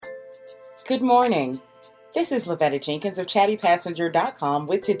Good morning. This is Lavetta Jenkins of ChattyPassenger.com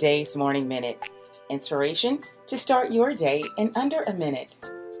with today's Morning Minute. Inspiration to start your day in under a minute.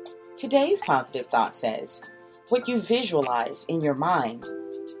 Today's positive thought says, what you visualize in your mind,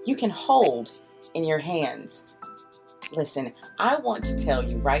 you can hold in your hands. Listen, I want to tell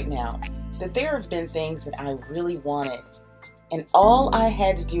you right now that there have been things that I really wanted, and all I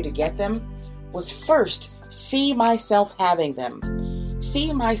had to do to get them was first see myself having them.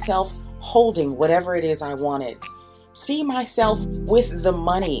 See myself holding whatever it is I wanted. See myself with the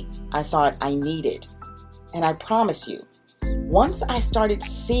money I thought I needed. And I promise you, once I started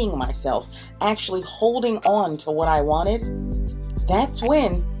seeing myself actually holding on to what I wanted, that's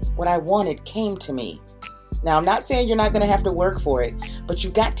when what I wanted came to me. Now, I'm not saying you're not going to have to work for it, but you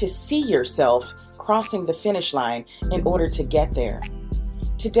got to see yourself crossing the finish line in order to get there.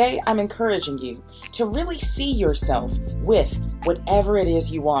 Today, I'm encouraging you to really see yourself with whatever it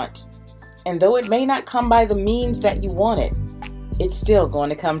is you want. And though it may not come by the means that you want it, it's still going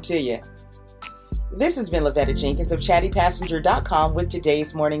to come to you. This has been Lavetta Jenkins of ChattyPassenger.com with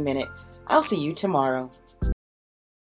today's Morning Minute. I'll see you tomorrow.